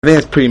I think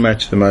that's pretty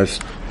much the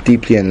most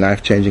deeply and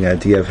life-changing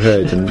idea I've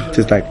heard, and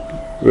just like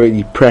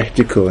really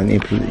practical, and you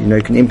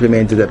can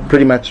implement it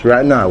pretty much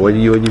right now. What do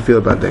you feel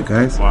about that,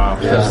 guys? Wow,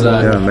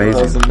 yeah,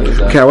 amazing.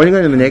 Okay, I want to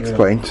go to the next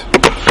point.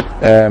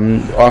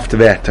 After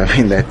that,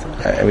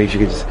 if you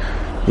could just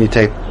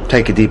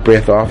take a deep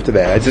breath after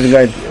that. I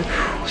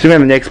just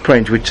remember the next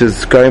point, which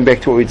is going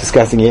back to what we were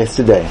discussing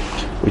yesterday,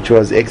 which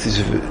was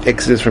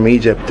exodus from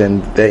Egypt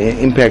and the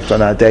impact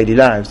on our daily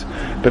lives.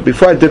 But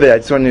before I do that, I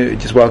just want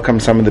to welcome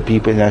some of the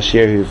people in our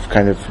share who've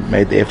kind of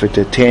made the effort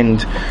to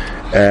attend.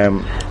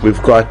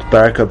 We've got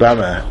Barack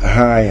Obama.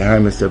 Hi,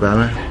 Mr.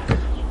 Obama.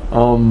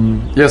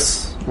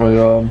 Yes,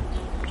 well,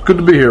 it's good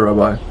to be here,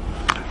 Rabbi.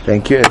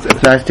 Thank you.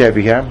 It's nice to have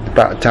you here.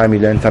 About time you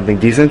learned something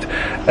decent.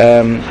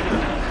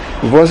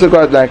 We've also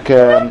got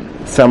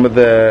some of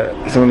the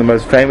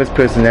most famous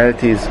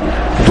personalities.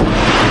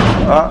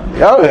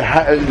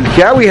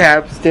 Here we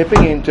have,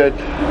 stepping into it,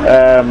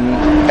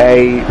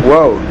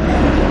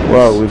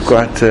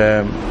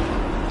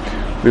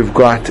 we've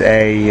got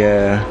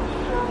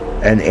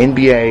an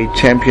NBA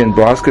champion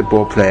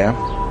basketball player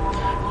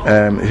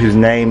whose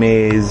name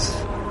is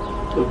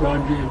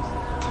LeBron James.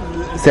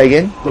 Say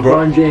again?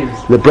 LeBron James.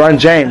 LeBron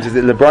James.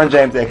 LeBron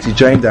James actually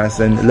joined us.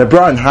 And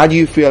LeBron, how do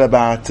you feel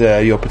about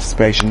your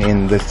participation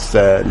in this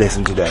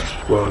lesson today?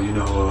 Well,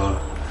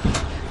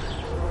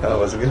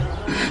 was it good?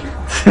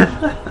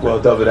 Well,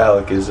 David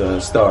Alec is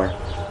a star,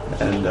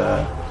 and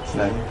it's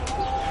not here.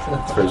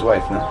 It's for his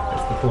wife, no?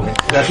 That's the point.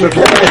 That's the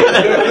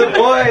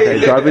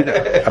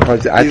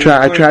point. I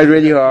tried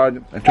really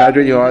hard.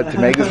 To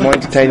make this more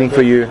entertaining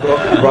for you.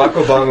 Barack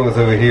Obama was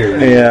over here.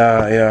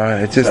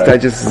 Yeah.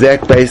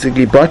 Zach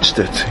basically botched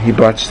it. He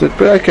botched it,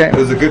 but okay. It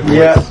was a good point.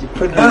 Yeah, you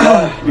put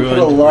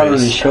a lot on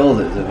his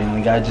shoulders. I mean,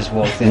 the guy just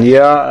walked in.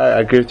 Yeah, I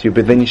agree with you,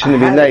 but then you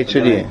shouldn't have been late,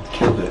 should you?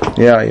 Killed it.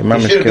 Yeah, your mum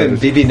should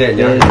have been BB Net,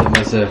 yeah.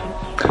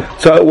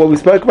 So what we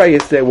spoke about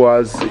yesterday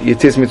was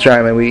Yetzias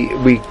Mitzrayim, and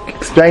we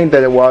explained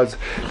that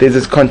there's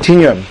this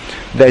continuum,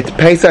 that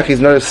Pesach is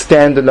not a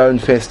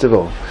standalone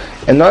festival,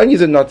 and not only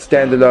is it not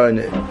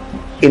standalone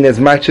in as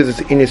much as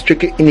it's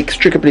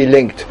inextricably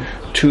linked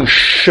to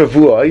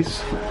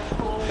Shavuos,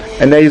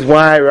 and that is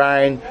why,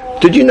 Ryan,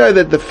 did you know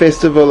that the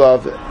festival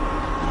of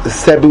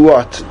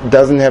Shavuot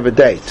doesn't have a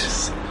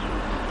date?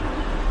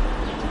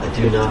 I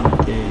do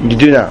not. You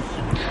do not,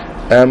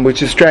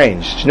 which is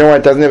strange. Do you know why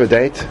it doesn't have a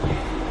date?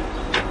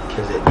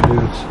 Because it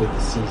moves with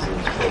the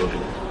seasons, probably.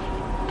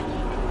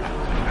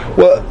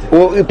 Well,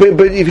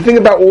 but if you think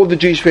about all the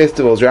Jewish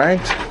festivals,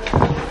 right?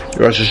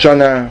 Rosh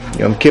Hashanah,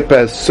 Yom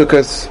Kippur,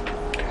 Sukkot,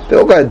 they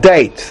all got a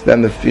date.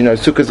 Then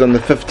Sukkot's on the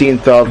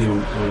 15th of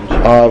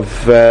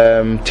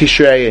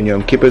Tishrei, and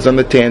Yom Kippur's on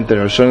the 10th,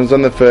 and Rosh Hashanah's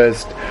on the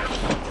 1st.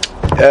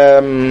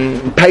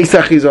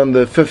 Pesach is on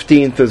the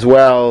 15th as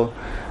well.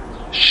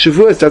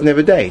 Shavuos doesn't have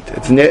a date.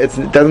 It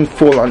doesn't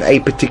fall on a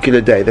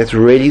particular day. That's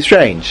really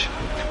strange.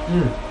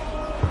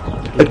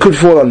 It could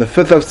fall on the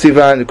 5th of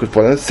Sivan, it could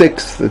fall on the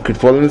 6th, it could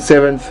fall on the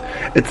 7th.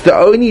 It's the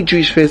only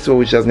Jewish festival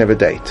which doesn't have a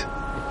date.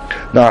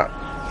 Now,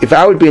 if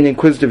I would be an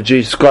inquisitive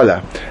Jewish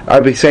scholar,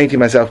 I'd be saying to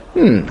myself,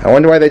 I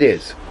wonder why that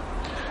is.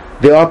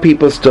 There are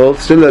people still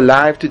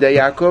alive today,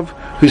 Yaakov,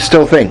 who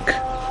still think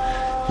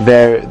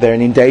they're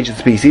an endangered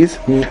species.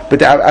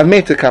 But I've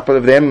met a couple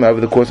of them over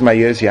the course of my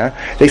years here.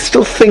 They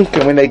still think,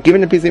 and when they're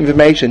given a piece of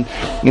information,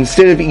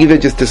 instead of either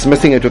just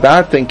dismissing it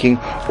without thinking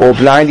or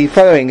blindly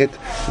following it,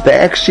 they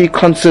actually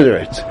consider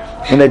it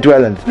and they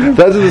dwell in it.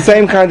 Those are the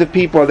same kind of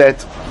people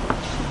that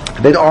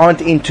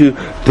aren't into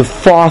the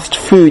fast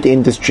food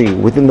industry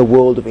within the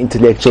world of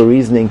intellectual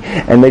reasoning,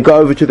 and they go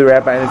over to the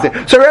rabbi and they say,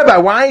 "So Rabbi,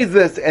 why is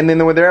this?" And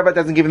then when the rabbi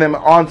doesn't give them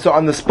an answer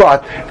on the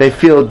spot, they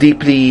feel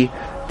deeply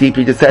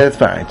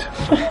dissatisfied.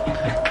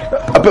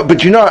 But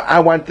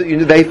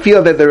they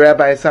feel that the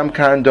rabbi is some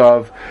kind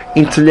of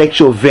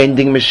intellectual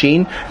vending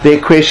machine. Their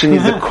question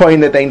is a coin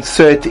that they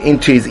insert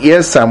into his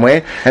ear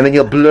somewhere, and then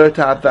he'll blurt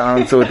out the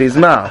answer with his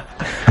mouth.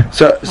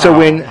 So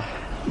when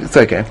it's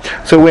okay.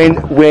 So when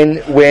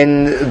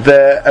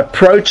the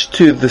approach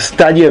to the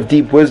study of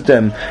deep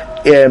wisdom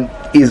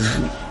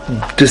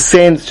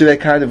descends to that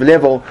kind of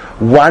level,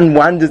 one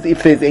wonders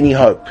if there's any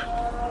hope.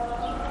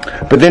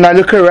 But then I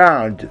look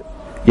around,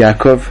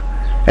 Yaakov,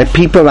 at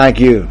people like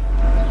you,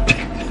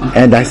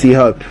 and I see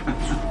hope.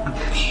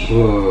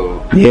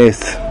 Whoa.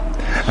 Yes,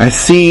 I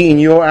see in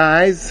your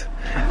eyes,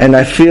 and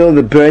I feel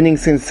the burning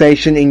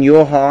sensation in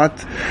your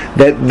heart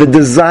that the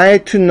desire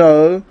to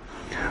know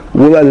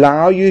will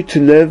allow you to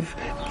live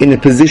in a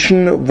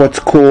position of what's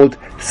called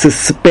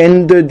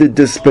suspended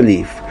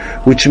disbelief,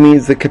 which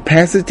means the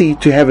capacity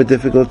to have a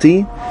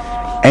difficulty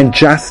and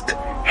just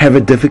have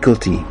a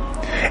difficulty,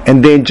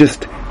 and then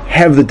just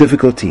have the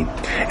difficulty.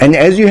 And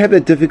as you have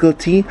the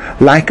difficulty,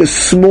 like a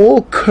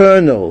small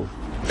kernel,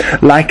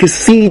 like a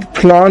seed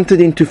planted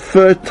into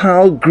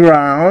fertile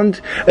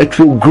ground, it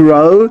will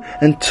grow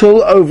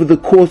until over the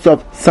course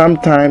of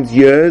sometimes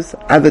years,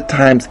 other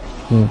times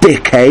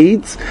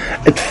decades,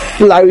 it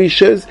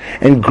flourishes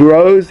and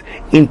grows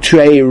into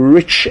a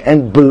rich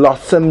and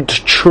blossomed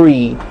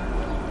tree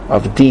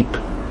of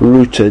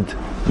deep-rooted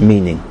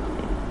meaning.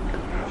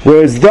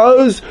 Whereas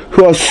those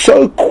who are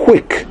so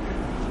quick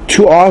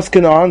to ask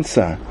an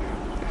answer,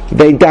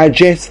 they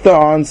digest the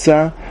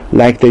answer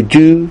like they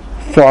do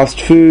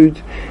fast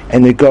food,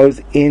 and it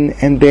goes in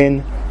and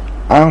then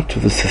out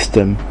of the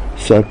system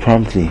so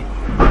promptly,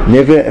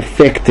 never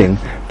affecting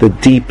the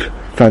deep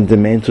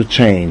fundamental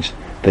change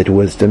that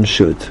wisdom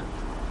should.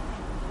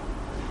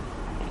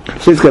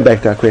 So let's go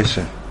back to our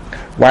question.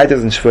 Why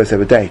doesn't Shavuos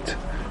have a date?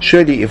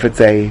 Surely if it's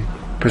a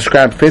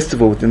prescribed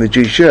festival within the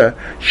Jewish year,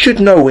 you should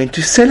know when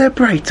to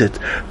celebrate it.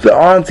 The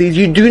answer is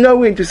you do know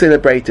when to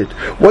celebrate it.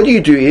 What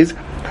you do is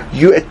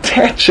you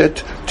attach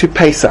it to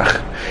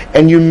Pesach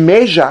and you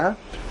measure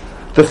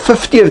the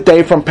 50th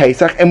day from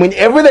Pesach, and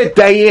whenever that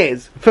day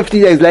is, 50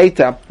 days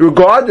later,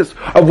 regardless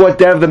of what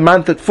day of the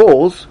month it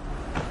falls,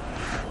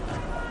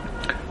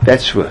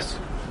 that's Shavuos.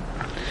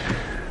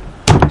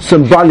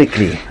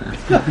 Symbolically,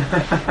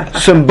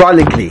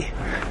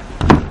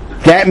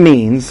 that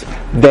means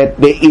that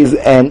there is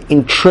an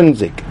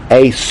intrinsic,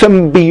 a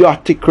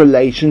symbiotic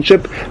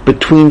relationship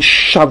between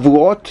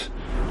Shavuot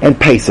and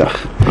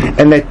Pesach,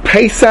 and that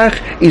Pesach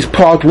is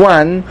part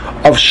 1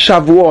 of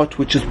Shavuot,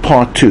 which is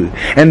part 2,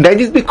 and that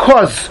is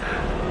because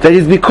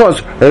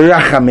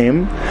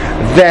Rachamim,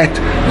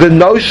 that the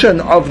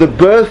notion of the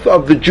birth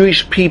of the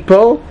Jewish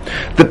people,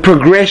 the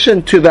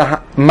progression to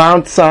the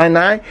Mount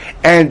Sinai,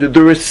 and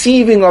the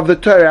receiving of the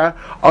Torah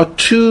are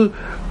two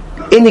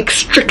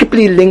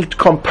inextricably linked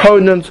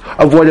components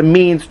of what it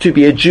means to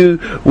be a Jew,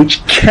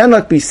 which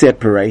cannot be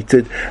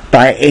separated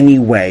by any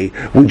way.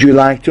 Would you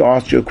like to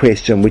ask your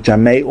question, which I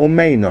may or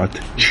may not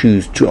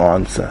choose to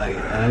answer?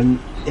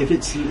 If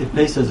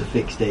Pesach is a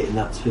fixed date and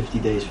that's 50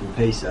 days from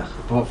Pesach,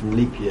 apart from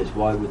leap years,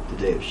 why would the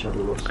date of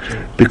Shavuot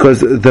change?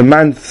 Because the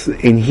months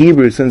in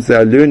Hebrew, since they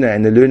are lunar,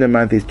 and the lunar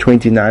month is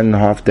 29 and a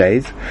half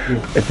days,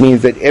 it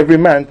means that every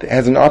month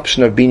has an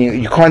option of being,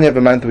 you can't have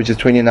a month which is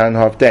 29 and a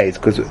half days,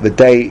 because the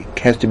day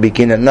has to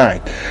begin at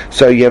night.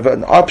 So you have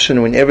an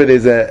option whenever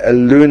there's a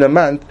lunar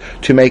month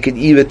to make it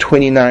either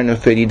 29 or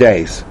 30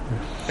 days.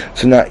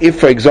 So now, if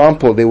for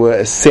example there were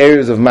a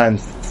series of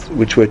months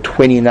which were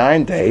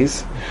 29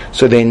 days,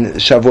 so then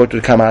Shavuot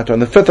would come out on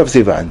the 5th of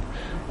Sivan.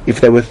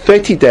 If there were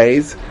 30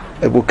 days,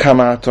 it will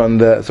come out on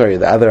the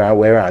other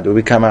way around. It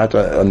will come out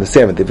on the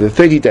 7th. If there are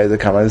 30 days, it will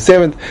come out on the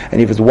 7th, and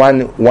if it's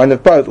one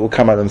of both, it will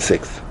come out on the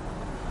 6th.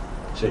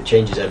 So it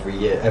changes every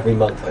year, every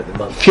month, like the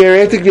month?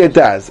 Theoretically it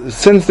does.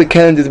 Since the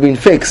calendar has been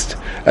fixed,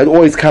 it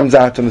always comes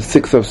out on the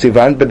 6th of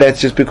Sivan, but that's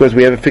just because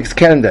we have a fixed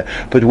calendar.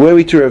 But were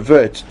we to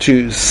revert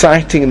to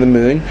sighting the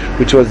moon,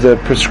 which was a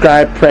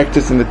prescribed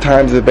practice in the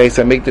times of the Beis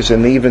HaMikdash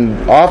and even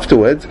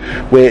afterwards,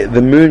 where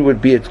the moon would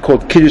be, it's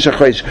called Kiddush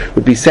HaChodesh,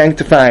 would be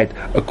sanctified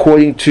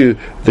according to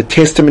the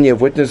testimony of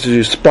witnesses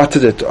who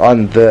spotted it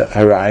on the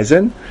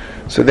horizon,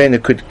 so then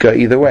it could go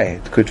either way.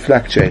 It could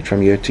fluctuate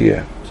from year to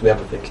year. So we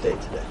have a fixed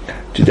date today?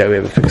 Today we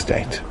have a fixed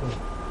date.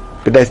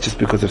 But that's just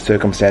because of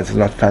circumstances,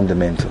 not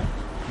fundamental.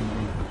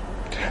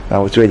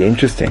 Now what's really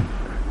interesting,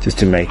 just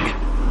to make it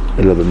a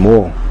little bit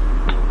more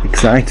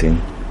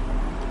exciting.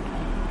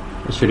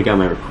 I should have got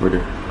my recorder.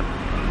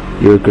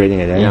 You're recording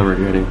it, eh? Yeah, I'm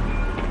recording.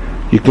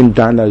 You can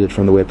download it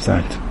from the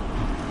website.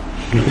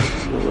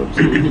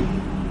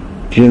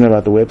 Do you know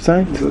about the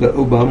website? The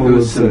Obama It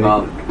was website.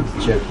 symbolic.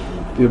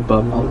 The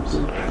Obama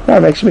website. No,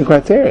 I've actually been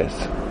quite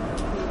serious.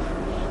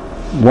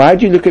 Why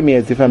do you look at me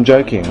as if I'm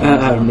joking? I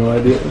have no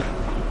idea.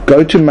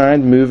 Go to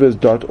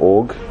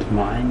mindmovers.org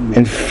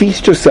and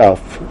feast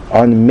yourself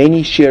on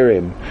many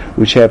shirim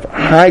which have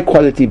high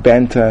quality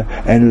banter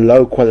and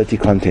low quality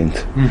content.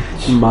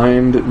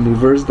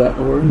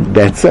 Mindmovers.org.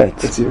 That's it.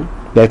 That's you?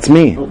 That's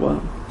me. Oh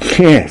wow.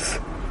 Yes.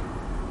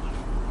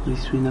 At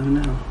least we never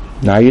know.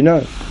 Now you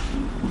know.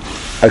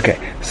 Okay,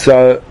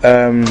 so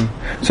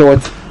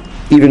what's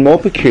even more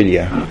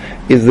peculiar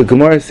is the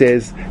Gemara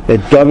says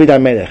that David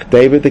HaMelech,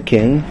 David the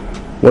king,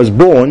 was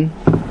born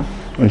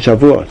on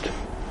Shavuot.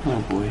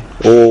 Oh boy.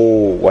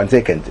 Oh, 1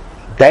 second.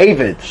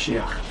 David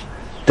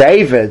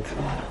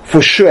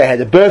for sure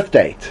had a birth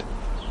date.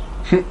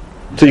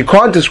 So you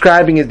can't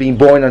describe him as being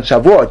born on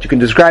Shavuot. You can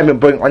describe him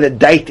being on a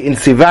date in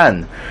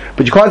Sivan.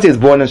 But you can't say he's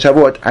born on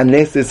Shavuot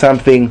unless there's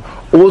something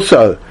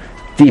also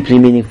deeply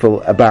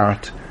meaningful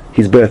about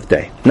his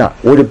birthday. Now,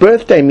 what a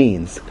birthday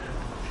means,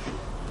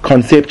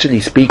 conceptually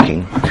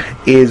speaking,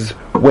 is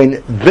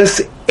when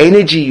this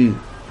energy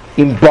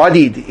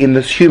embodied in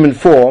this human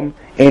form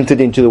entered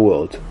into the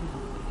world.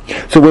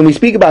 So when we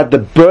speak about the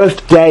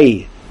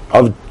birthday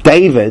of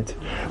David,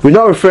 we're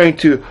not referring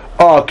to,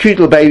 a cute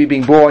little baby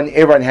being born,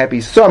 everyone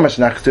happy, so much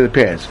nachas to the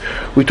parents.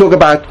 We talk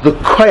about the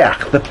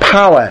koyach, the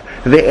power,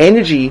 the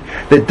energy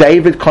that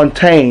David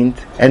contained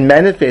and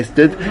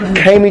manifested,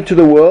 came into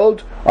the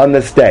world on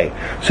this day.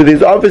 So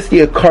there's obviously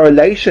a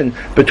correlation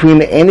between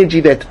the energy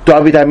that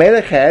David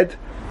HaMelech had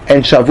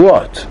and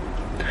Shavuot.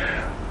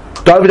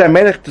 David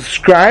HaMelech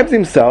describes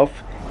himself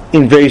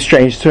in very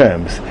strange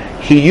terms.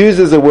 He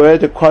uses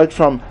a quote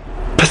from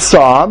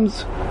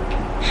Psalms.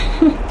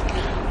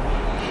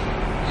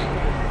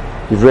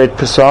 You've read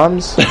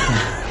Psalms?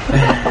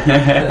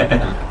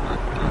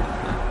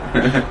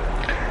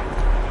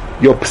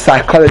 your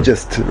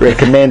psychologist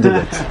recommended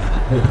it.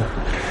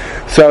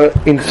 So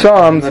in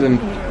Psalms,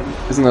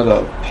 Isn't that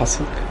a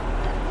pasuk?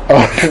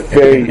 oh,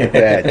 very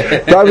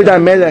bad. David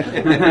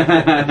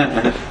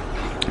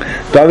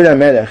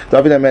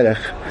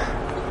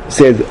HaMelech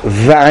says,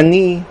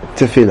 Va'ani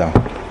tefillah,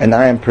 and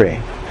I am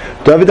prayer.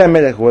 David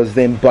HaMelech was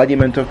the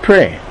embodiment of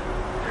prayer.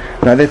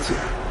 Now that's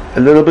a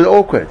little bit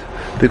awkward,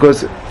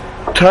 because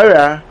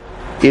Torah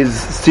is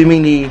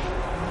seemingly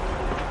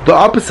the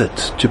opposite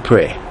to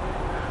prayer.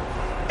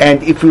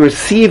 And if we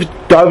receive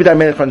David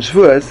HaMelech on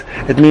Shavuos,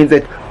 it means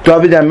that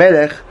David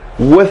HaMelech,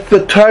 with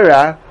the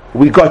Torah,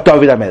 we got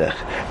David HaMelech.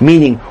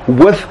 Meaning,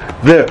 with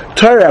the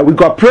Torah, we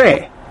got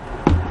prayer.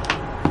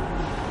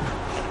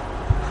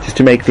 Just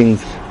to make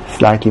things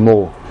slightly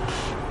more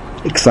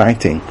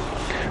exciting.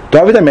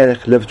 David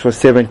HaMelech lived for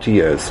 70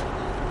 years.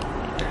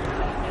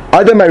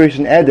 Adam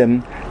HaRishon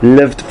Adam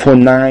lived for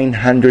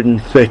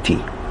 930.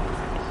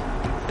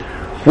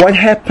 What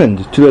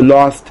happened to the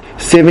last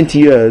 70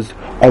 years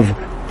of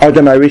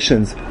Adam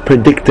HaRishon's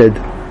predicted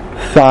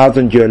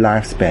 1,000-year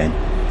lifespan?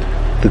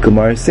 The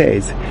Gemara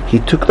says he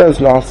took those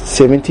last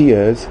 70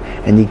 years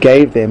and he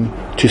gave them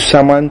to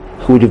someone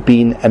who would have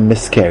been a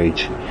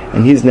miscarriage,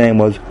 and his name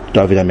was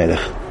David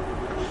HaMelech.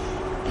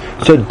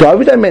 So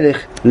David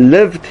HaMelech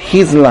lived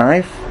his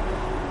life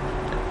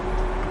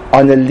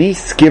on a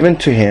lease given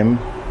to him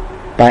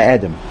by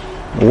Adam.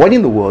 What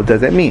in the world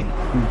does that mean?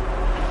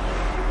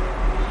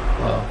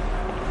 Wow.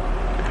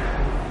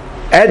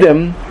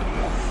 Adam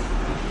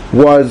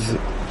was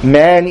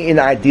man in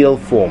ideal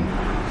form.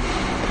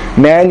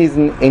 Man is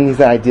in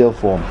his ideal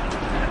form.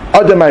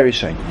 Adam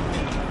HaRishon.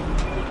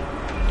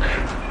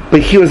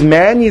 But he was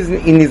man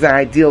in his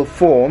ideal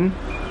form,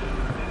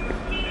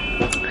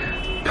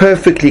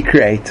 perfectly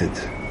created.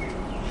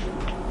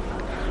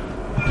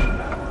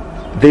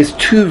 There's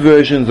two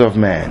versions of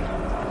man.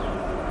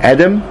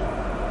 Adam,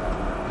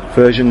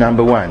 version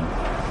number 1.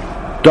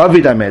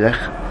 David HaMelech,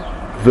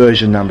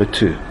 version number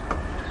 2.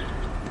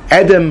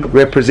 Adam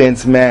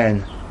represents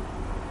man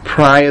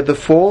prior the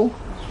fall.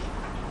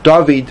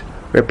 David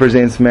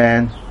represents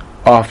man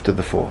after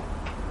the fall.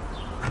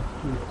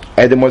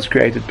 Adam was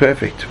created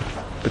perfect,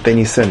 but then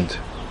he sinned.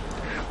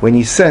 When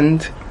he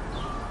sinned,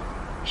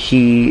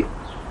 he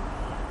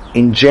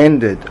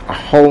engendered a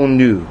whole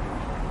new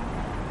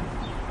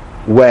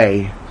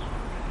way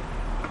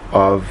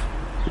of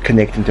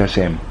connecting to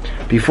Hashem.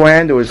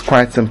 Beforehand, it was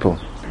quite simple.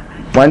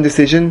 One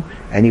decision,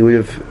 and he would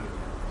have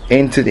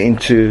entered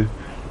into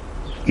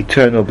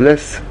eternal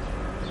bliss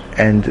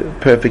and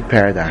perfect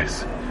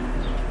paradise.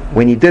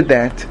 When he did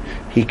that,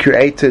 he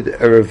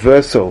created a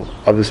reversal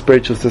of the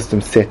spiritual system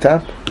set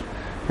up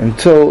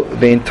until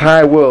the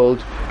entire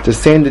world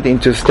descended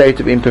into a state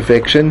of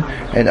imperfection,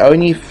 and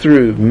only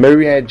through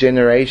myriad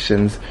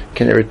generations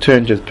can it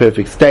return to its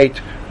perfect state,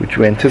 which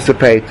we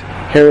anticipate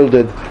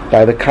heralded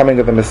by the coming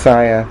of the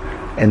Messiah.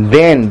 And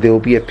then there will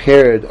be a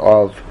period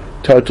of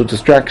total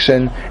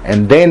destruction,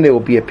 and then there will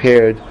be a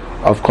period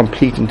of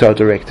complete and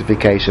total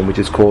rectification, which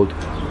is called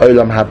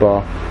Olam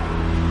Haba,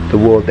 the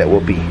world that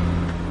will be.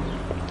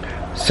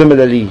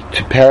 Similarly,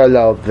 to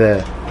parallel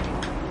the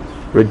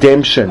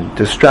redemption,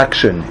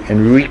 destruction,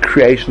 and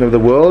recreation of the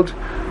world,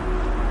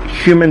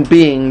 human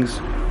beings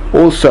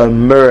also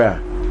mirror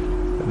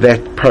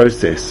that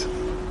process.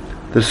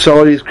 The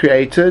soul is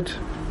created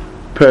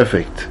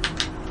perfect,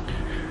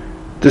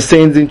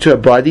 descends into a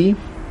body,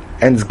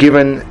 and is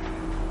given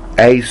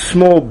a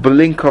small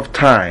blink of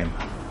time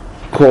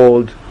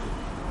called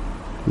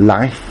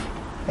life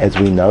as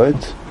we know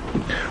it,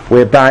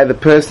 whereby the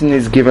person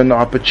is given the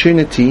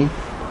opportunity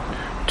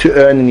to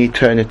earn an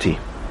eternity.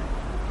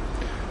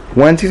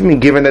 Once he's been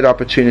given that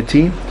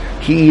opportunity,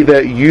 he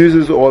either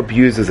uses or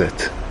abuses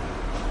it.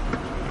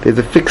 There's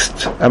a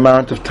fixed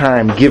amount of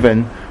time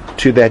given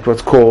to that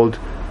what's called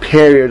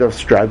period of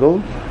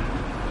struggle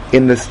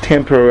in this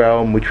temporal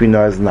realm which we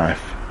know as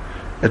life.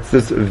 It's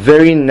this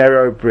very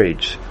narrow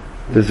bridge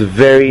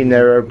between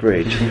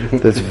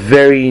the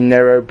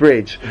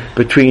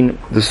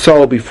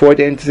soul before it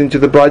enters into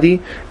the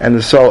body and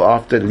the soul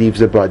after it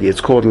leaves the body.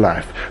 It's called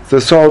life. So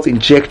the soul's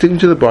injected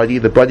into the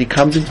body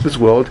comes into this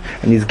world,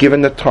 and is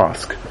given the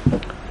task: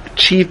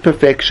 achieve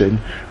perfection,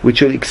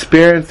 which you'll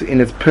experience in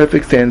its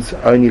perfect sense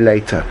only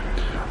later.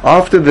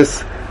 After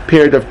this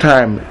period of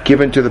time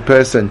given to the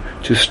person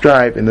to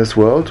strive in this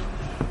world,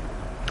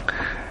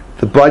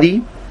 the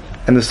body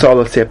and the soul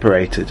are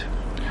separated.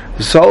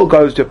 The soul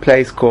goes to a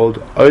place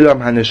called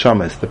Olam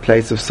HaNeshamas, the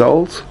place of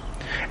souls,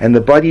 and the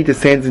body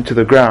descends into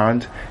the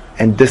ground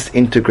and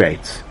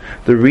disintegrates.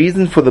 The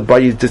reason for the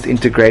body's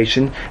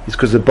disintegration is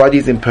because the body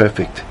is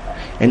imperfect.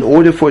 In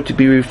order for it to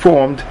be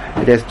reformed,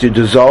 it has to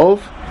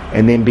dissolve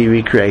and then be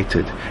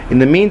recreated. In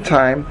the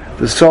meantime,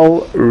 the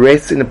soul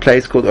rests in a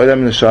place called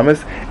Olam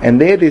HaNeshamas, and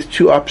there's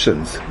two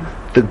options: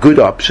 the good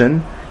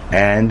option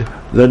and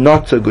the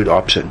not so good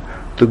option.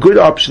 The good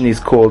option is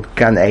called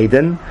Gan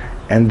Eden,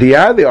 and the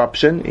other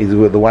option is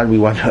the one we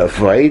want to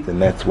avoid,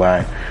 and that's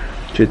why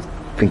you should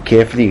think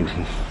carefully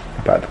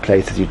about the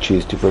places you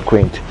choose to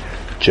frequent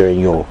during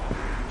your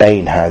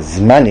Bein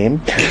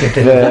Hazmanim,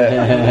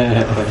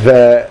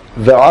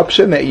 the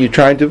option that you're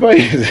trying to avoid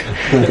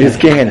is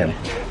Gehenna.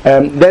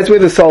 That's where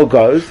the soul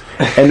goes,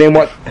 and then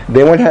what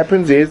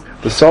happens is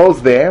the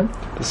soul's there,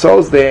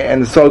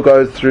 and the soul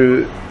goes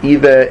through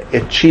either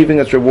achieving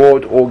its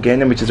reward or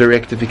Gehenna, which is a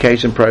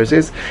rectification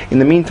process. In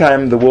the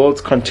meantime, the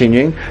world's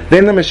continuing.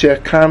 Then the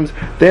Mashiach comes.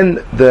 Then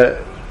the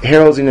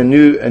heralds in a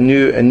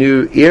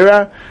new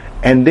era,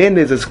 and then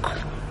there's this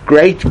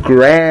great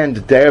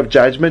grand day of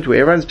judgment where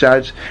everyone's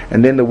judged,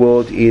 and then the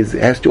world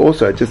has to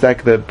also, just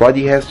like the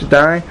body has to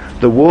die,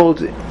 the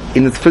world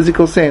in its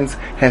physical sense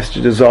has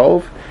to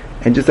dissolve,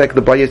 and just like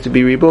the body has to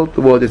be rebuilt,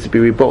 the world has to be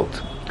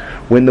rebuilt.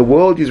 When the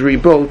world is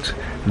rebuilt,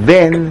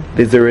 then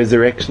there's a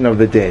resurrection of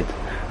the dead.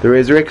 The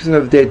resurrection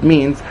of the dead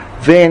means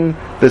then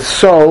the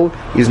soul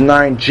is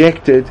now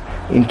injected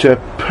into a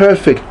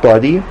perfect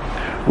body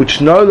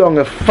which no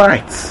longer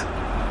fights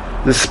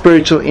the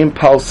spiritual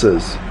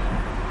impulses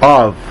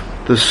of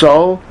the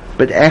soul,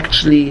 but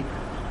actually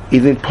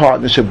is in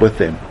partnership with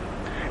them.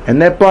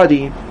 And that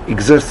body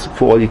exists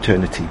for all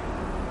eternity.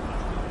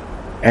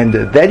 And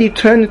that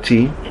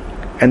eternity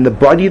and the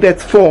body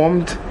that's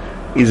formed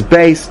is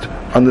based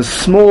on the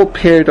small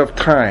period of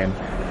time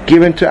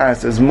given to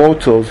us as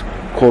mortals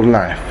called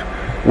life,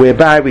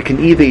 whereby we can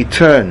either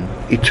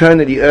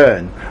eternally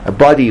earn a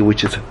body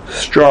which is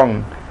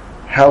strong,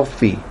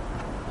 healthy,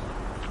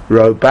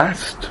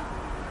 robust,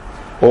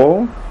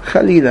 or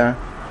Khalila,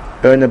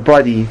 earn a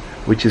body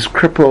which is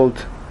crippled,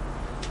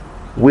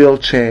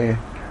 wheelchair,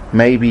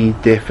 maybe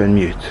deaf and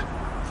mute.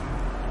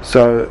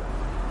 So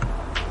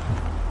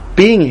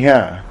being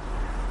here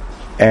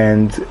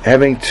and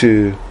having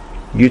to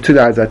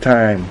utilize our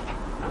time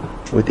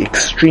with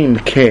extreme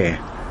care,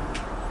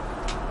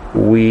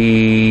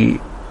 we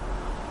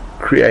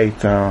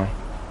create our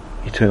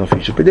eternal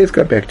future. But let's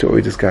go back to what we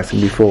were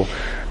discussing before.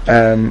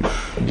 First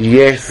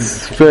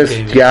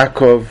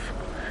Yaakov.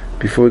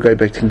 Before we go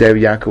back to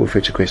David, Yaakov will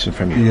fetch a question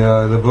from you.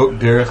 The book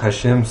Derech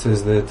Hashem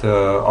says that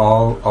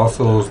all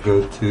souls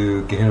go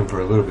to Gehenna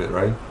for a little bit,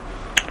 right?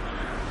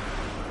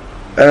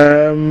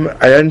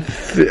 I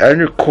don't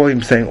recall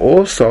him saying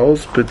all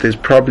souls, but there's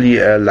probably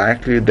a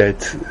likelihood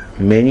that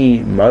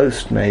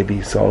most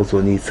souls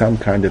will need some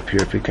kind of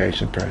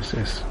purification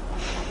process.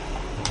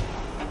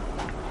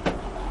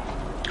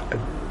 It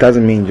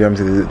doesn't mean, there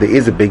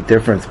is a big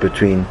difference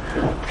between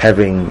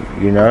having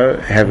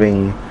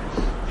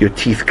your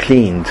teeth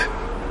cleaned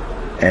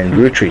and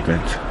root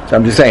treatment. So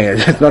I'm just saying,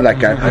 it's not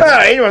like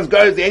anyone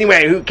goes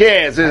anyway, who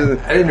cares? I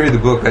didn't read the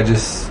book, I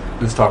just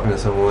was talking to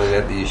someone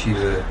at the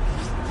yeshiva.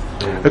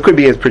 It could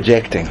be as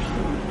projecting. I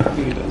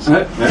think it does.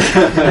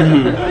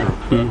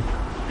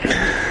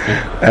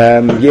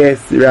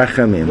 Yes,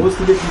 Rachamim. What's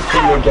the difference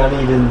between the Gan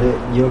Eden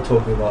that you're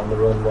talking about and the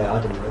one where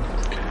Adam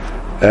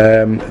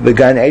lived? The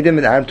Gan Eden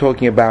that I'm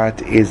talking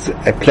about is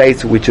a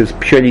place which is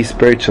purely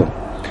spiritual,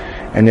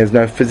 and there's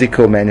no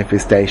physical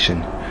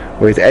manifestation,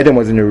 whereas Adam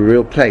was in a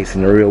real place,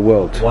 in a real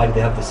world. Why do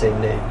they have the same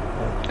name?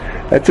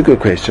 That's a good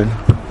question.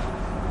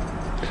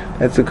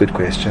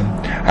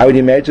 I would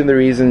imagine the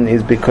reason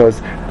is because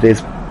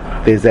there's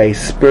a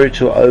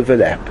spiritual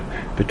overlap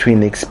between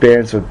the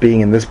experience of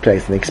being in this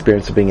place and the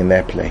experience of being in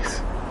that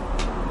place.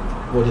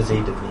 What does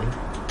Eden mean?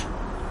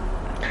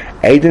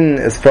 Eden,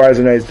 as far as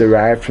I know, is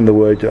derived from the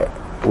word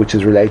which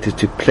is related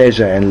to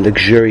pleasure and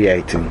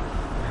luxuriating.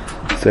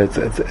 So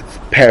it's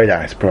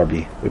paradise,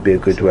 probably would be a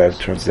good way of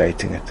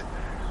translating it.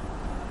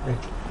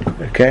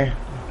 Okay?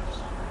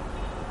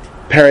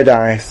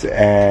 Paradise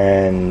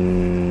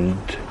and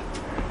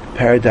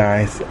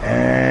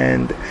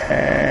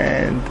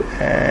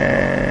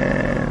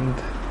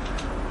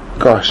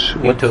gosh,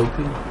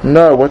 Utopia?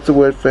 No, what's the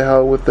word for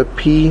hell with the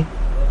P?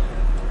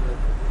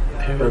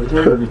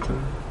 Purgatory.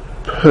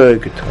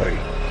 Purgatory.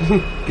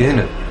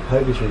 Gehenna.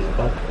 Purgatory is a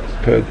bad place.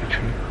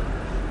 Purgatory.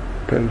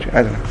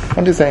 I don't know.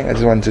 I'm just saying, I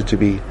just wanted it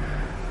to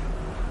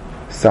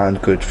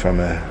sound good from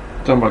a...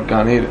 Talking about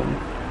Gan Eden.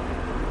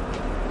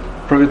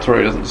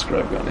 Purgatory doesn't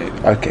describe Gan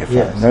Eden. Okay, fine.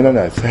 Yes. No,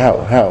 it's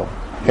hell.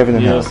 Heaven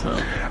and Yes,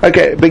 hell.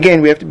 Okay, but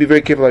again, we have to be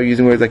very careful of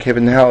using words like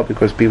heaven and hell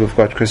because people have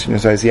got Christian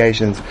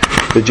associations.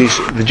 The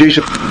Jewish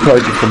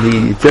approach is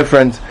completely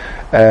different.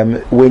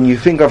 When you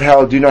think of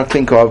hell, do not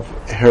think of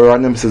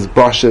Hieronymus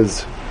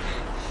Bosch's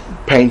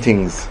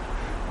paintings,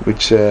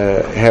 which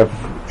have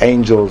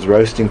angels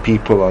roasting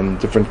people on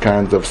different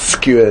kinds of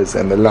skewers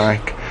and the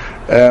like.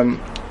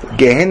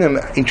 Gehenna,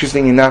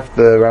 interesting enough,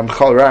 the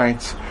Ramchal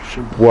writes,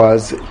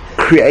 was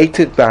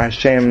created by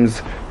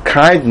Hashem's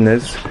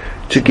kindness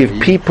to give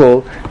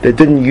people that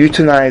didn't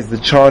utilize the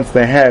chance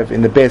they have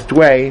in the best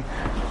way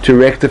to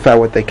rectify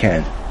what they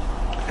can.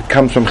 It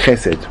comes from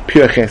chesed,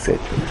 pure chesed.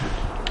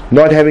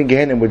 Not having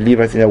Gehenna would leave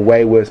us in a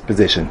way worse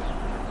position.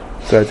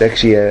 So it's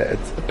actually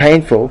it's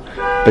painful,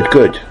 but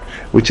good.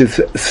 Which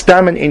is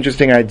stam an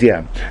interesting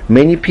idea.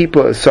 Many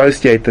people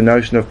associate the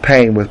notion of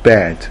pain with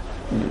bad.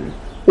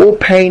 All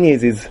pain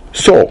is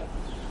sore.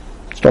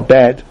 It's not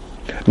bad.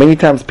 Many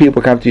times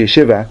people come to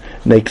yeshiva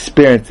and they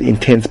experience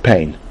intense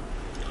pain.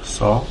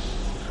 Sore?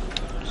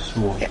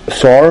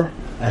 Sore,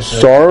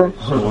 Sor.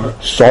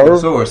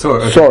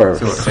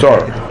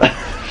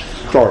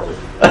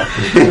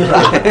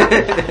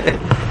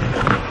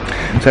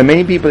 So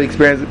many people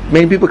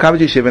come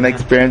to yeshiva and they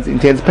experience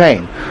intense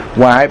pain.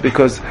 Why?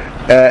 Because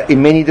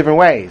in many different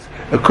ways.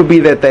 It could be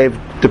that they've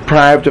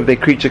deprived of their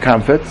creature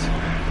comforts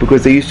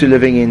because they're used to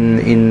living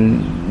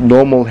in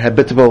normal,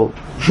 habitable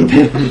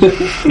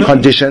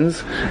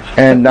conditions,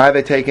 and now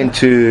they're taken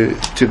to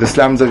the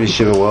slums of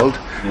yeshiva world.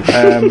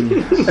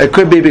 It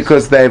could be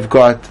because they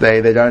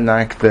don't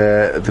like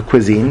the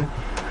cuisine,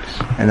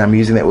 and I'm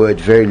using that word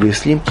very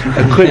loosely.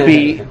 It could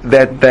be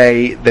that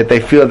they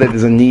feel that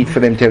there's a need for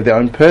them to have their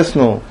own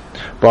personal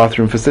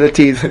bathroom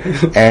facilities,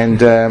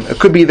 and it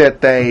could be that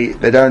they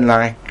don't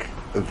like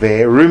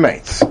their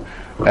roommates.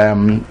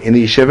 In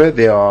the yeshiva,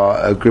 there are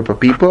a group of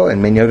people,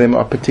 and many of them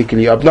are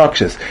particularly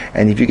obnoxious.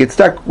 And if you get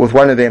stuck with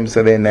one of them,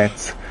 so then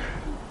that's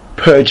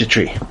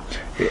purgatory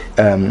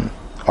on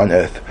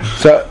earth.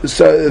 So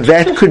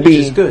that could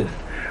be good.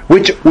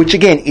 Which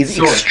again is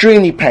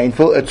extremely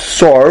painful. It's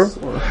sore,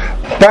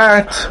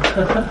 but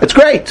it's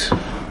great.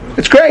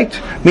 It's great.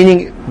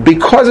 Meaning,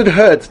 because it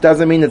hurts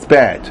doesn't mean it's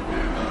bad.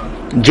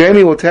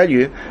 Jeremy will tell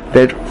you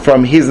that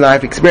from his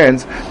life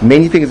experience,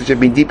 many things which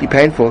have been deeply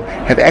painful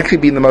have actually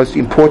been the most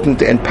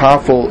important and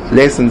powerful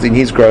lessons in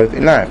his growth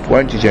in life.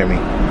 Won't you, Jeremy?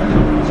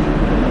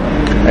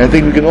 And I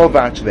think we can all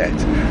vouch for that.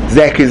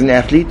 Zach is an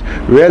athlete,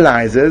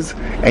 realizes,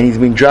 and he's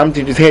been drummed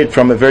into his head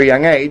from a very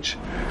young age,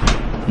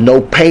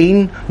 no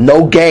pain,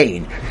 no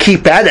gain.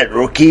 Keep at it,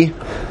 rookie.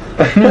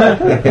 Not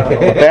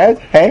bad?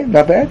 Hey,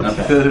 not bad?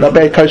 Not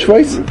bad, coach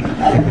voice?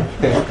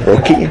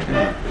 Rookie.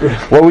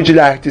 What would you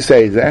like to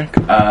say, Zach?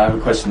 I have a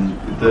question.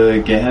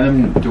 The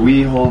Gehenim, do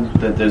we hold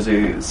that there's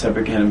a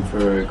separate Gehenim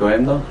for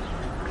Goyim though?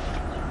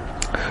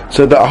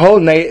 So the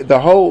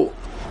whole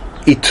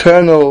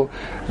eternal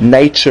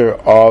nature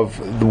of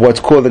what's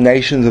called the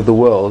nations of the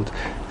world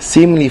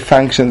seemingly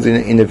functions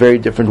in a very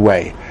different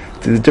way.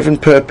 There's a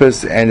different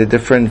purpose and a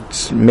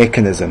different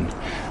mechanism.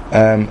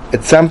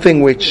 It's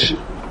something which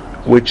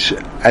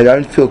I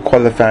don't feel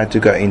qualified to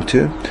go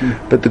into,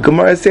 but the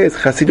Gemara says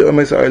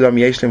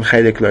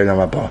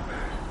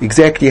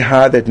exactly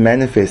how that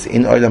manifests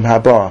in Olam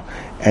Haba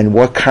and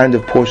what kind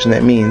of portion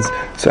that means.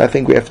 So I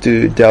think we have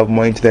to delve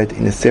more into that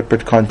in a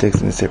separate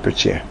context, in a separate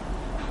share.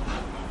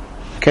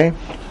 Okay?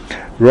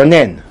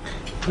 Ronen.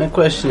 My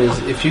question is,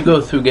 if you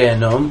go through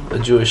Gehenom, a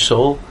Jewish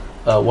soul,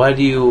 why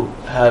do you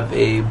have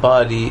a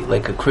body,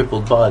 like a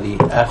crippled body,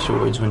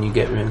 afterwards when you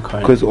get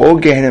reincarnated? Because all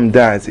Gehenim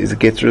does is it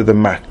gets rid of the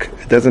muck.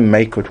 It doesn't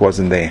make what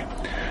wasn't there.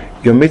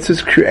 Your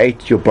mitzvahs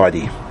create your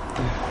body.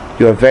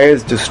 Your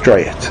aveiros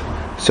destroy it.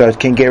 So it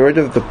can get rid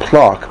of the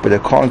plaque, but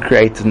it can't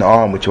create an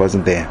arm which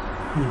wasn't there.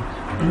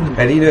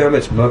 How do you know how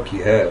much muck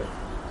you have?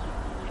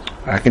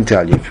 I can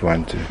tell you if you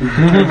want to. You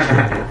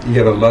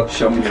have a muck.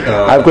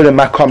 I've got a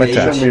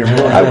muckometer.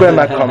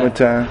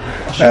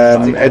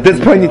 At this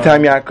point in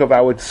time, Yaakov, I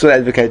would still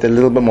advocate a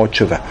little bit more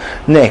tshuva.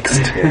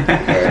 Next.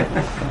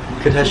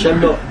 Could Hashem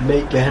not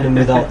make Gehenna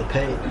without the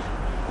pain?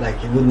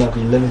 Like, it would not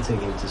be limiting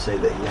him to say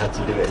that he had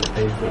to do it in a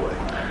painful way.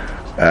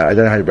 I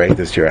don't know how to break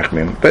this,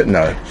 Yerachmim, but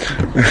no.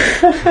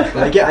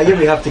 I get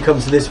we have to come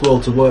to this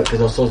world to work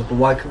because our souls, but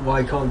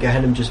why can't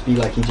Gehenna just be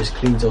like he just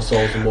cleans our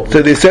souls and what?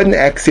 So there's certain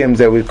axioms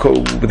that we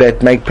call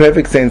that make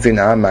perfect sense in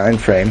our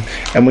mind frame,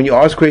 and when you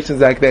ask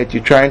questions like that,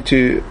 you're trying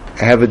to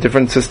have a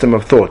different system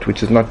of thought,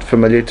 which is not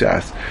familiar to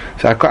us.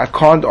 So I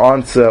can't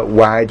answer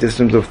why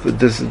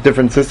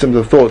different systems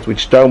of thought,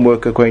 which don't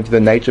work according to the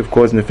nature of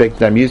cause and effect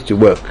that I'm used to,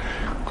 work.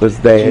 Because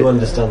they. Do you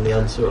understand the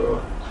answer,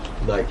 or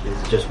like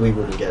it's just we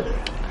wouldn't get it?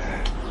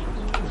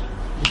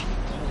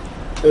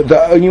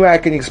 The only way I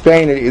can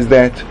explain it is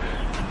that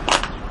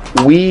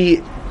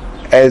we,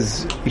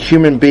 as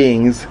human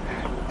beings,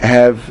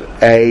 have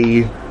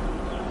a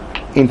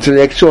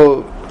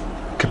intellectual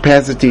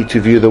capacity to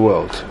view the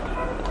world,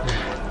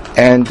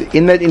 and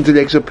in that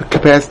intellectual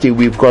capacity,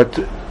 we've got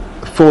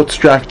thought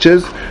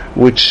structures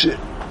which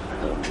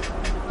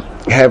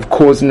have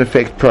cause and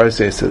effect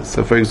processes.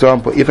 So, for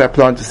example, if I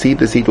plant a seed,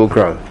 the seed will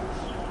grow.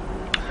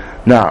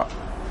 Now,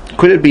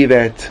 could it be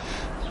that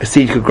a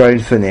seed could grow in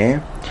thin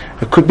air?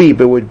 It could be,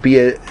 but it would be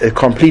a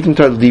complete and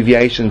total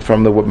deviation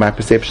from my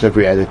perception of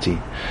reality.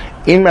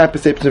 In my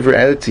perception of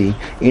reality,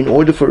 in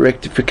order for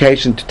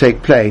rectification to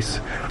take place,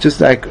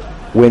 just like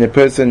when a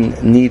person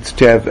needs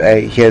to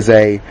he has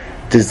a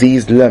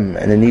diseased limb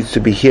and it needs to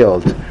be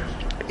healed,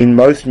 in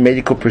most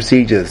medical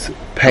procedures,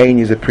 pain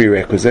is a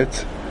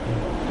prerequisite.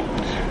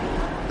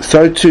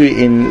 So too,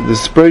 in the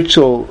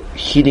spiritual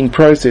healing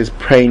process,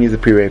 pain is a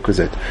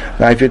prerequisite.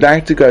 Now, if you'd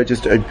like to go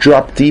just a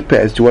drop deeper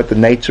as to what the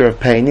nature of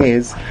pain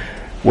is,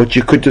 what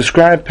you could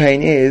describe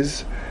pain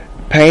is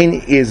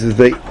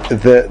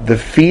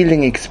the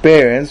feeling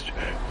experienced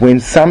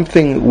when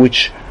something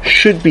which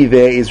should be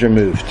there is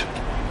removed.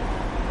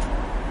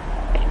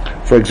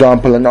 For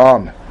example, an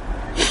arm,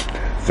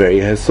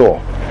 very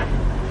sore.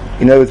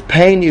 In other words,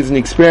 pain is an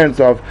experience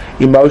of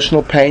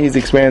emotional pain is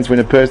experienced when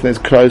a person is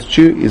close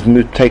to you is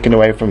taken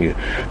away from you.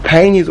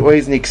 Pain is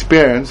always an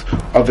experience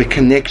of a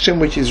connection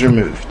which is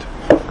removed.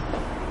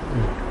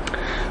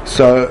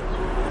 So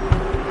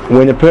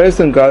when a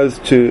person goes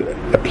to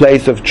a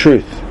place of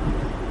truth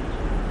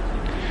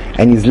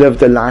and he's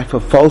lived a life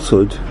of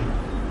falsehood,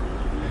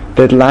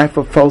 that life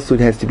of falsehood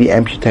has to be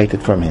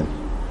amputated from him.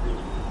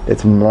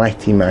 That's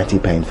mighty, mighty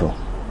painful.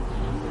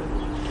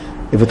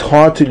 If it's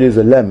hard to lose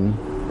a limb,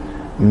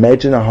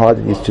 imagine how hard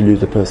it is to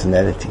lose a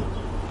personality.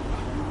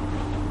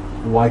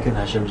 Why can't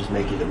Hashem just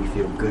make it that we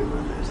feel good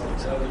when those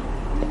things happen?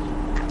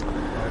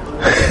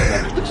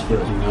 Like it just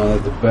feels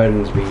that the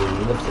burden is being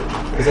lifted.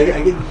 Because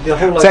I get the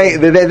whole like, Say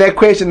that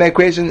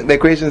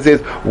question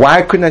says,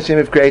 why couldn't Hashem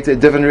have created a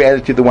different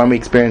reality to the one we're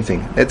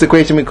experiencing? That's a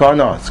question we can't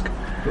ask.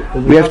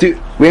 but We have to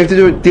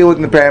deal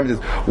with the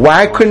parameters.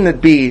 Why couldn't it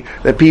be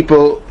that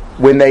people,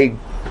 when they,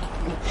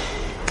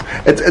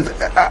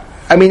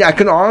 I mean, I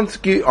can answer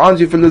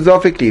you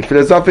philosophically.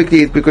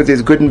 Philosophically, it's because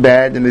there's good and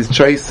bad, and there's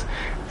choice,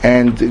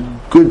 and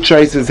good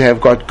choices have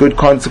got good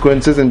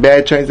consequences, and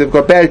bad choices have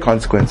got bad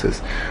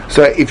consequences.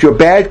 So if your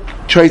bad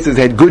choices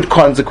had good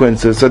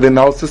consequences, so then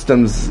the whole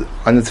system's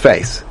on its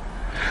face.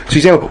 So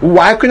you say, well,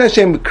 why couldn't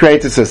Hashem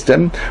create a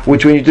system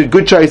which when you did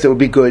good choices it would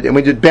be good, and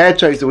when you did bad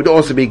choices it would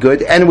also be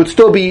good, and it would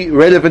still be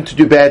relevant to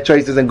do bad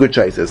choices and good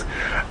choices?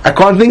 I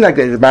can't think like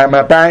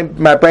that.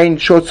 My brain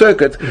short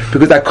circuits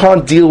because I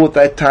can't deal with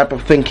that type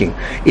of thinking.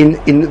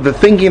 In the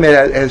thinking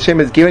that Hashem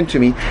has given to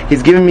me,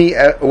 He's given me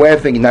a way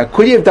of thinking. Now,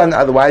 could He have done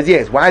otherwise?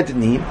 Yes. Why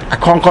didn't He? I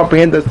can't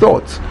comprehend those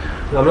thoughts.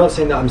 No, I'm not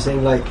saying that. I'm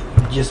saying like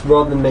just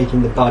rather than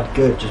making the bad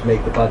good, just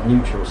make the bad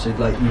neutral. So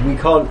like we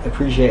can't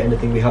appreciate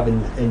anything we have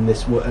in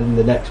this in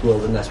the next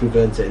world unless we've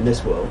earned it in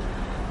this world.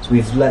 So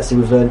let's say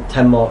we've earned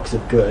 10 marks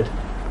of good,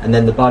 and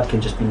then the bad can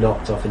just be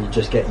knocked off, and you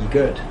just get your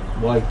good.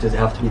 Why does it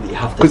have to be that you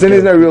have to? Because then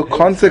there's no real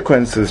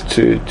consequences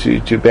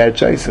to bad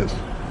choices.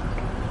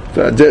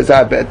 So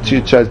I bet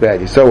you chose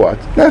badly. So what?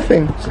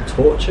 Nothing. It's a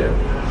torture.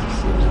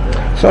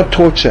 It's not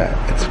torture.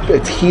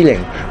 It's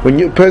healing. When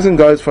a person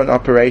goes for an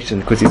operation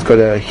because he's got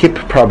a hip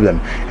problem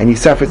and he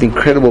suffers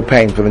incredible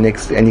pain for and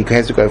he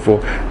has to go for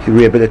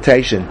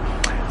rehabilitation,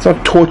 it's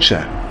not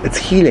torture. It's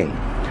healing.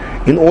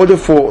 In order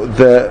for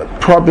the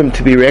problem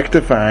to be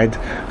rectified,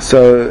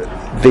 so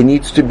there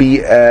needs to be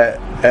a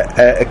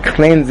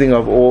cleansing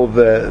of all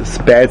the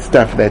bad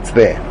stuff that's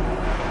there.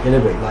 In a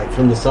way, like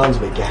from the sounds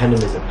of it, Gehenna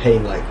is a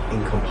pain like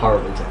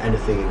incomparable to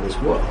anything in this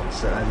world.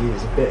 So I mean,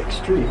 it's a bit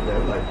extreme, you know,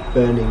 like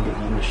burning of your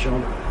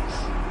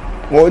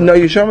neshamas. Well, no,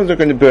 your shamas are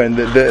going to burn.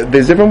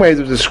 There's different ways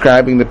of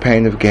describing the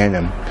pain of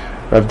Gehenna.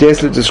 Rav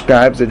Dessler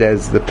describes it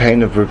as the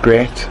pain of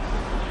regret.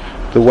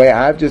 The way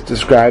I've just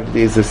described it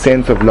is a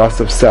sense of loss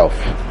of self,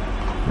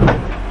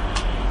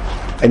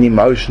 an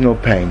emotional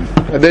pain.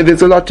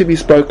 There's a lot to be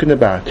spoken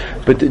about,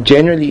 but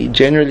generally,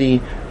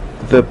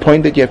 the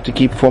point that you have to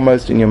keep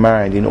foremost in your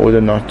mind in order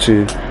not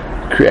to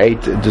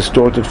create a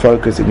distorted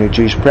focus in your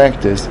Jewish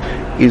practice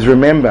is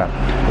remember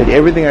that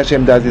everything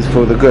Hashem does is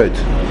for the good,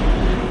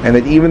 and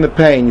that even the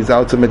pain is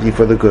ultimately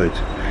for the good.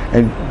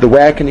 And the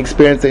way I can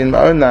experience it in my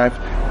own life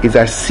is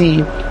I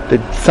see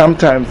that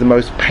sometimes the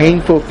most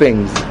painful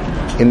things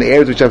in the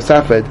areas which I've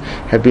suffered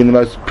have been the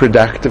most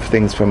productive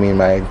things for me in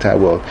my entire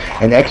world.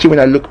 And actually when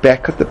I look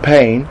back at the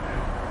pain,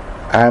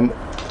 I'm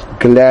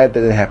glad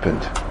that it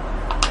happened.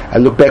 I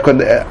look back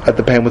at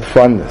the pain with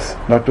fondness,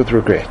 not with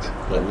regret.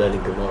 Like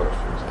learning Gemara,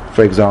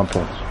 for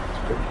example.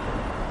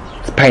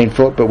 It's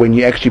painful, but when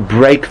you actually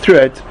break through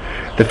it,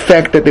 the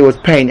fact that there was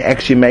pain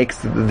actually makes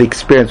the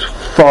experience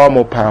far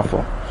more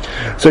powerful.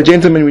 So,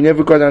 gentlemen, we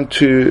never got on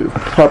to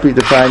properly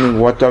defining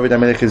what David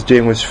HaMelech is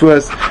doing with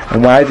Shavuos,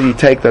 and why did he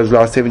take those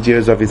last 70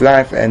 years of his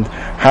life, and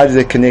how does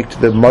it connect to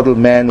the Model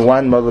Man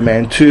 1, Model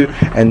Man 2,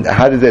 and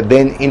how does that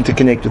then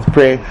interconnect with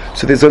prayer?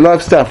 So there's a lot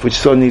of stuff which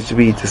still needs to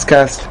be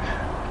discussed.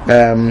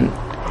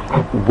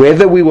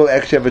 Whether we will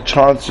actually have a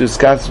chance to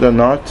discuss it or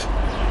not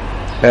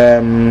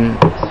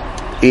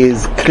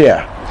is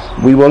clear.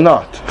 We will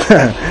not.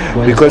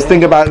 Because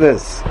think about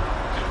this.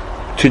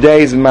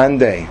 Today is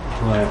Monday.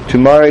 Right.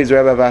 Tomorrow is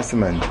Rabbi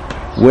Wasserman.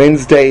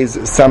 Wednesday is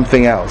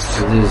something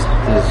else.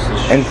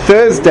 And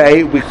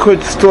Thursday we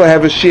could still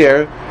have a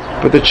shir,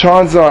 but the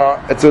chances are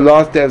it's the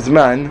last day of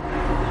Zman,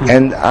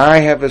 and I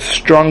have a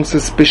strong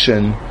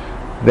suspicion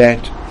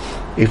that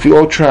if you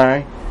all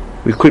try,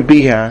 we could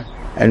be here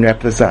and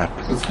wrap this up.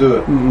 Let's do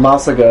it.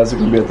 Masa guys are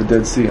going to be at the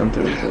Dead Sea on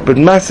Thursday. But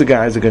Masa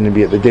guys are going to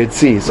be at the Dead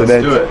Sea, so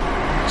Let's do it.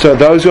 So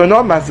those who are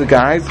not Masa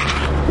guys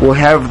will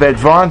have the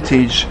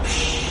advantage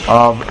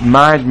of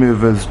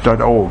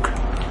mindmovers.org.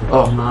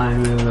 Oh,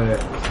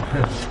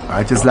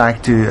 I'd just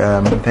like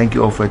to thank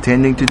you all for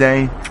attending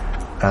today,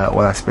 all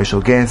our special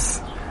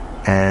guests,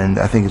 and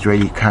I think it's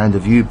really kind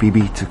of you,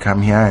 Bibi, to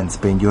come here and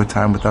spend your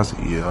time with us.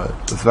 And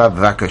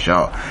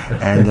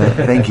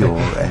thank you all,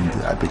 and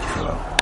I bid you farewell.